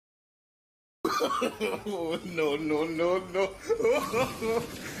No, no, no, no.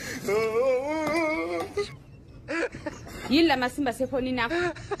 Yini la masimba sefonini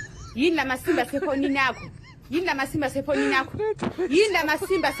yakho? Yini la masimba sefonini yakho? Yini la masimba sefonini yakho? Yini la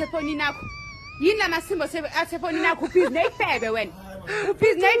masimba sefonini yakho? Yini la masimba sefonini yakho? Uphizi neyifebe wena.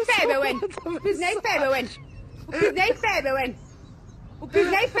 Uphizi neyifebe wena. Uphizi neyifebe wena. Uphizi neyifebe wena.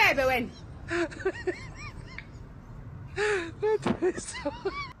 Uphizi neyifebe wena.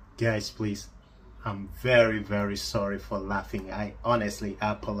 Guys, please, I'm very, very sorry for laughing. I honestly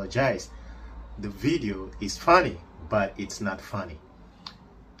apologize. The video is funny, but it's not funny.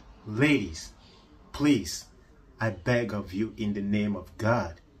 Ladies, please, I beg of you in the name of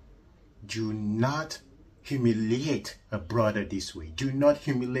God, do not humiliate a brother this way. Do not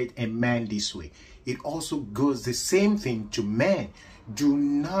humiliate a man this way. It also goes the same thing to men. Do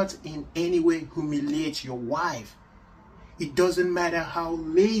not in any way humiliate your wife. It doesn't matter how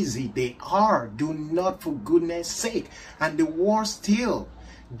lazy they are. Do not, for goodness sake. And the worst still,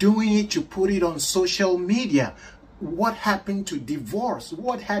 doing it to put it on social media. What happened to divorce?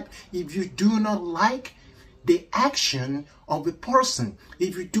 What happened if you do not like the action of a person?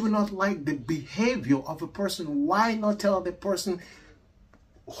 If you do not like the behavior of a person, why not tell the person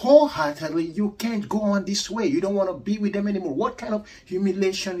wholeheartedly, you can't go on this way, you don't want to be with them anymore? What kind of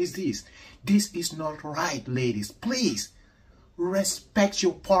humiliation is this? This is not right, ladies. Please respect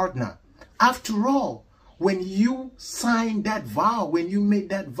your partner. After all, when you signed that vow, when you made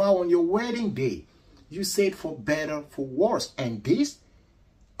that vow on your wedding day, you said for better, for worse, and this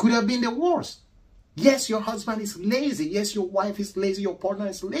could have been the worst. Yes, your husband is lazy. Yes, your wife is lazy. Your partner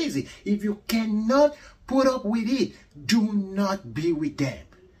is lazy. If you cannot put up with it, do not be with them.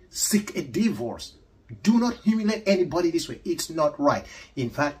 Seek a divorce. Do not humiliate anybody this way. It's not right. In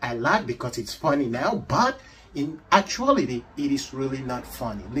fact, I laugh because it's funny now, but in actuality, it is really not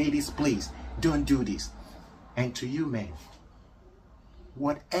funny. Ladies, please, don't do this. And to you, men,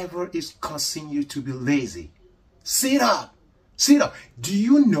 whatever is causing you to be lazy, sit up. Sit up. Do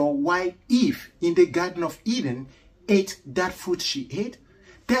you know why Eve in the Garden of Eden ate that fruit she ate?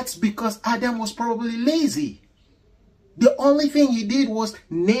 That's because Adam was probably lazy. The only thing he did was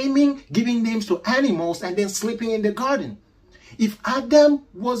giving names to animals and then sleeping in the garden. If Adam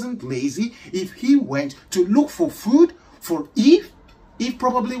wasn't lazy, if he went to look for food for Eve, Eve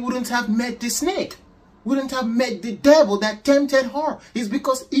probably wouldn't have met the snake, wouldn't have met the devil that tempted her. It's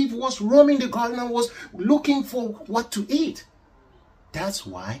because Eve was roaming the garden and was looking for what to eat. That's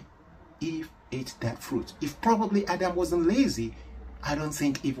why Eve ate that fruit. If probably Adam wasn't lazy, I don't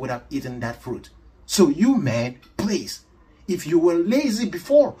think Eve would have eaten that fruit. So you men, please, if you were lazy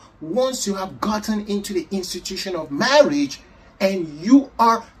before, once you have gotten into the institution of marriage and you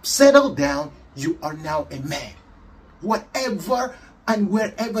are settled down, you are now a man. Whatever and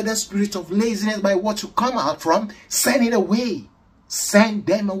wherever the spirit of laziness might want to come out from, send it away. Send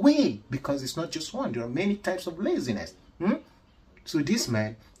them away, because it's not just one. There are many types of laziness. So this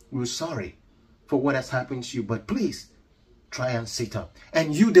man, we're sorry for what has happened to you, but please try and sit up.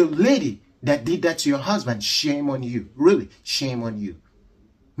 And you, the lady that did that to your husband, shame on you. Really, shame on you.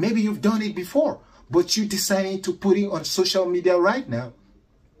 Maybe you've done it before, but you deciding to put it on social media right now,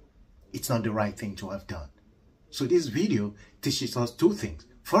 it's not the right thing to have done. So this video teaches us two things.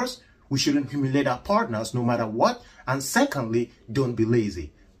 First, we shouldn't humiliate our partners no matter what. And secondly, don't be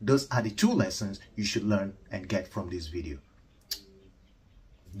lazy. Those are the two lessons you should learn and get from this video.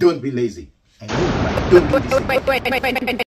 Don't be lazy. And don't do this.